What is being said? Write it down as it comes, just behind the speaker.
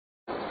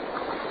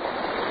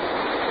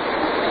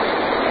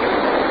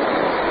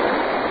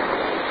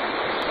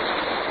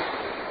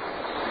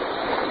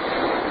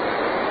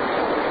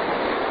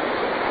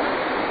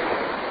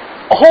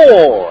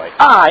Ahoy!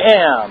 I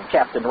am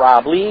Captain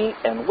Rob Lee,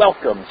 and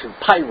welcome to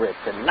Pirates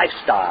and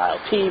Lifestyle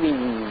TV.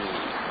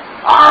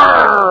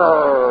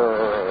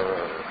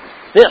 Arrr!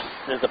 This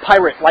is the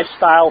Pirate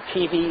Lifestyle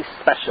TV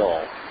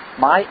special,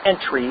 my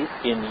entry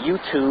in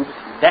YouTube's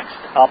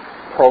NextUp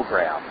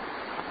program.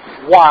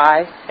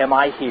 Why am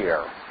I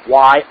here?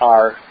 Why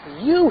are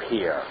you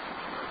here?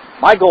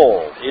 My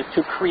goal is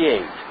to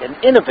create an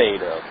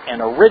innovative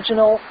and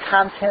original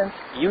content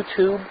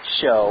YouTube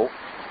show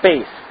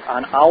based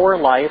on our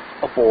life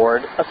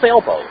aboard a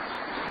sailboat,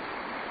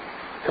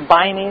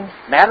 combining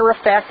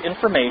matter-of-fact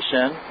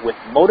information with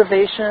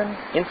motivation,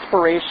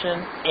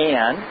 inspiration,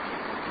 and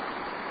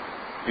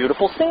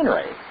beautiful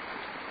scenery.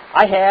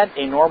 I had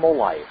a normal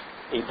life,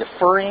 a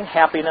deferring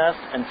happiness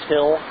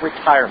until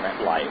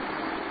retirement life.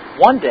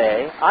 One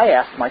day, I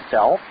asked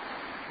myself,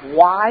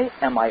 why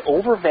am I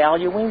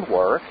overvaluing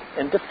work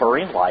and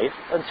deferring life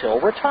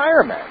until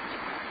retirement?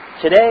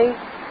 Today,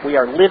 we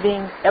are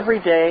living every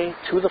day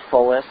to the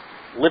fullest,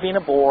 living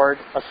aboard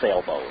a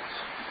sailboat.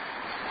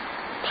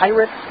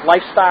 Pirate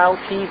Lifestyle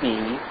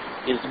TV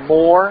is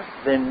more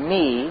than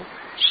me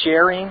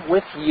sharing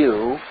with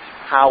you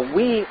how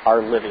we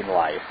are living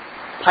life.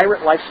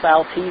 Pirate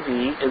Lifestyle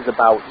TV is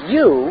about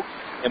you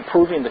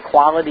improving the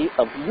quality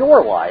of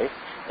your life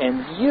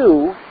and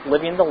you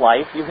living the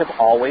life you have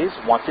always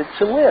wanted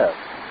to live,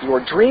 your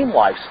dream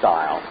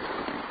lifestyle,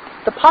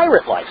 the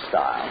pirate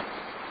lifestyle.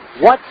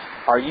 What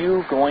are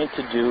you going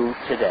to do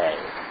today?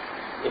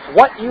 If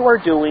what you are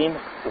doing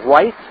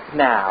right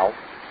now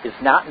is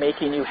not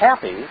making you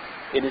happy,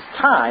 it is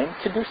time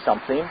to do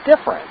something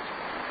different.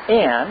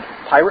 And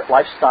Pirate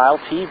Lifestyle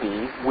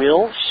TV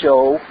will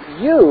show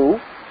you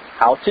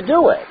how to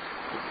do it.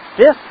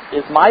 This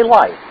is my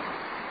life,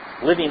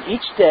 living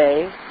each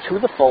day to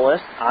the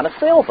fullest on a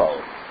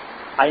sailboat.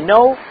 I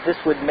know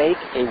this would make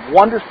a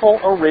wonderful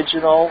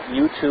original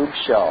YouTube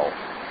show.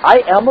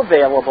 I am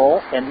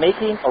available, and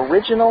making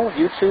original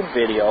YouTube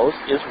videos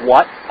is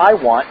what I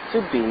want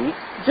to be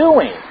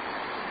doing.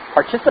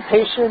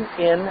 Participation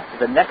in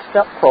the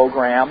NextUp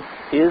program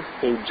is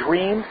a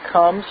dream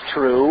comes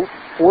true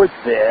for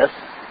this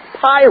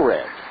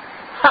pirate.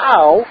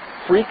 How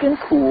freaking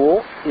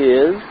cool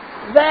is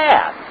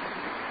that?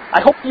 I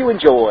hope you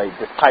enjoyed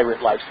this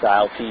Pirate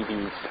Lifestyle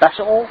TV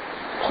special.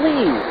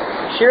 Please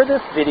share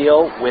this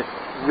video with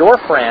your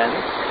friends,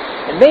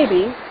 and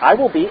maybe I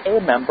will be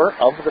a member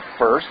of the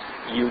first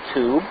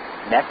YouTube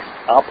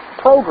NextUp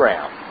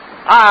program.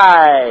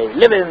 I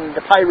live in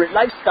the pirate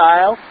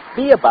lifestyle,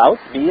 be about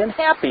being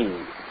happy.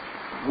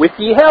 With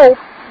ye help,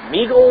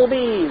 me goal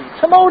be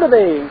to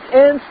motivate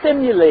and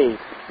stimulate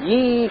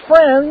ye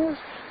friends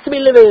to be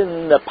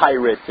living the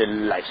pirate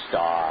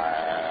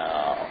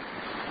lifestyle.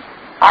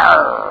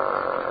 Arrr!